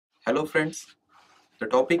Hello friends, the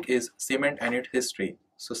topic is cement and its history.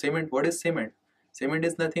 So cement, what is cement? Cement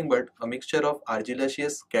is nothing but a mixture of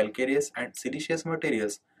argillaceous, calcareous and siliceous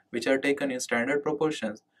materials which are taken in standard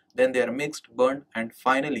proportions, then they are mixed, burned and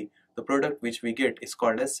finally the product which we get is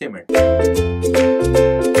called as cement.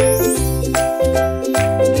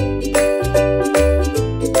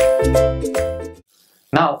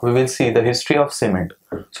 Now we will see the history of cement.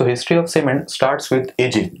 So history of cement starts with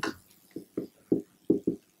Egypt.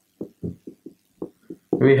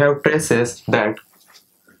 We have traces that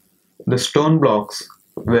the stone blocks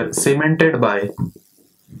were cemented by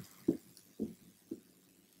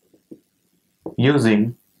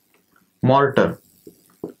using mortar,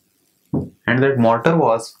 and that mortar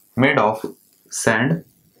was made of sand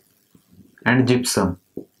and gypsum,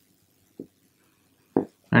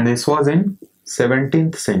 and this was in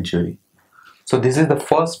 17th century. So this is the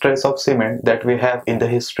first trace of cement that we have in the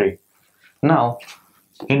history. Now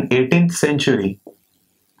in 18th century,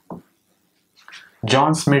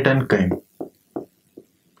 John Smeaton came.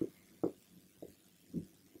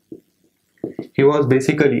 He was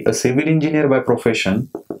basically a civil engineer by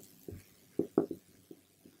profession,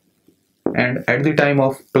 and at the time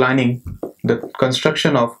of planning the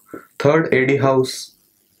construction of third AD house,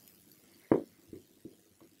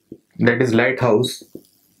 that is lighthouse,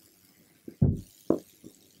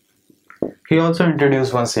 he also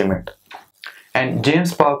introduced one cement. And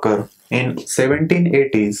James Parker in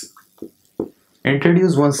 1780s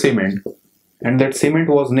introduced one cement, and that cement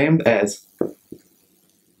was named as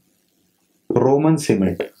Roman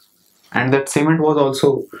cement, and that cement was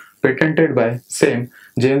also patented by same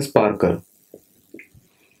James Parker.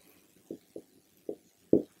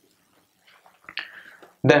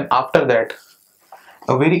 Then after that,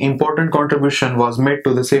 a very important contribution was made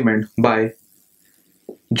to the cement by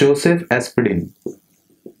Joseph Aspdin.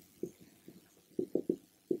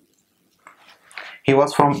 He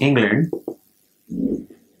was from England,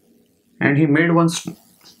 and he made one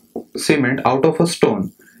cement out of a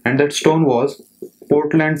stone, and that stone was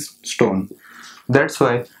Portland stone. That's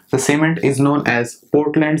why the cement is known as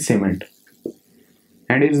Portland cement,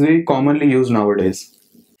 and it is very commonly used nowadays.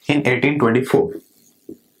 In 1824,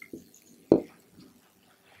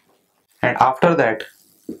 and after that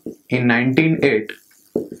in 1908,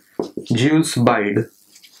 Jules Bide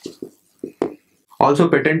also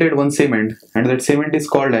patented one cement, and that cement is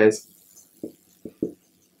called as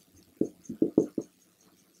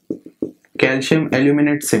calcium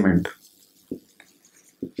aluminate cement.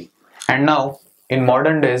 And now in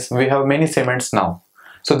modern days we have many cements now.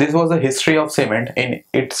 So this was the history of cement.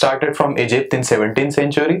 It started from Egypt in 17th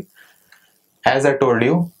century. As I told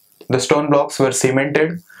you, the stone blocks were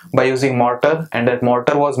cemented by using mortar, and that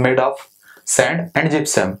mortar was made of sand and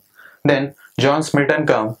gypsum. Then John Smeaton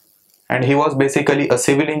came, and he was basically a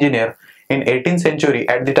civil engineer in 18th century.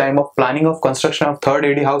 At the time of planning of construction of third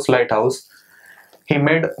AD house lighthouse, he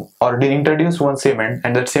made or introduced one cement,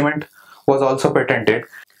 and that cement was also patented.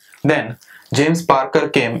 Then James Parker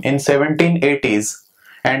came in 1780s,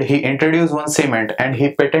 and he introduced one cement, and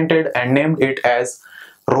he patented and named it as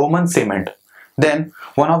Roman cement. Then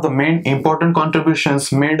one of the main important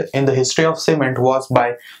contributions made in the history of cement was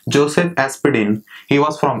by Joseph Aspdin. He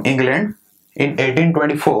was from England. In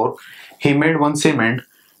 1824, he made one cement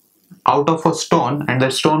out of a stone, and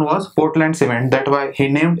that stone was Portland cement. That's why he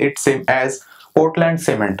named it as Portland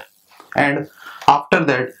cement. And after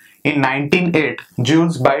that, in 1908,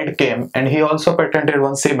 Jules Bide came, and he also patented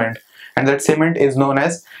one cement, and that cement is known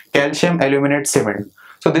as calcium aluminate cement.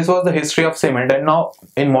 So this was the history of cement, and now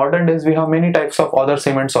in modern days we have many types of other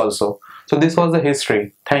cements also. So this was the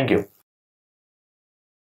history. Thank you.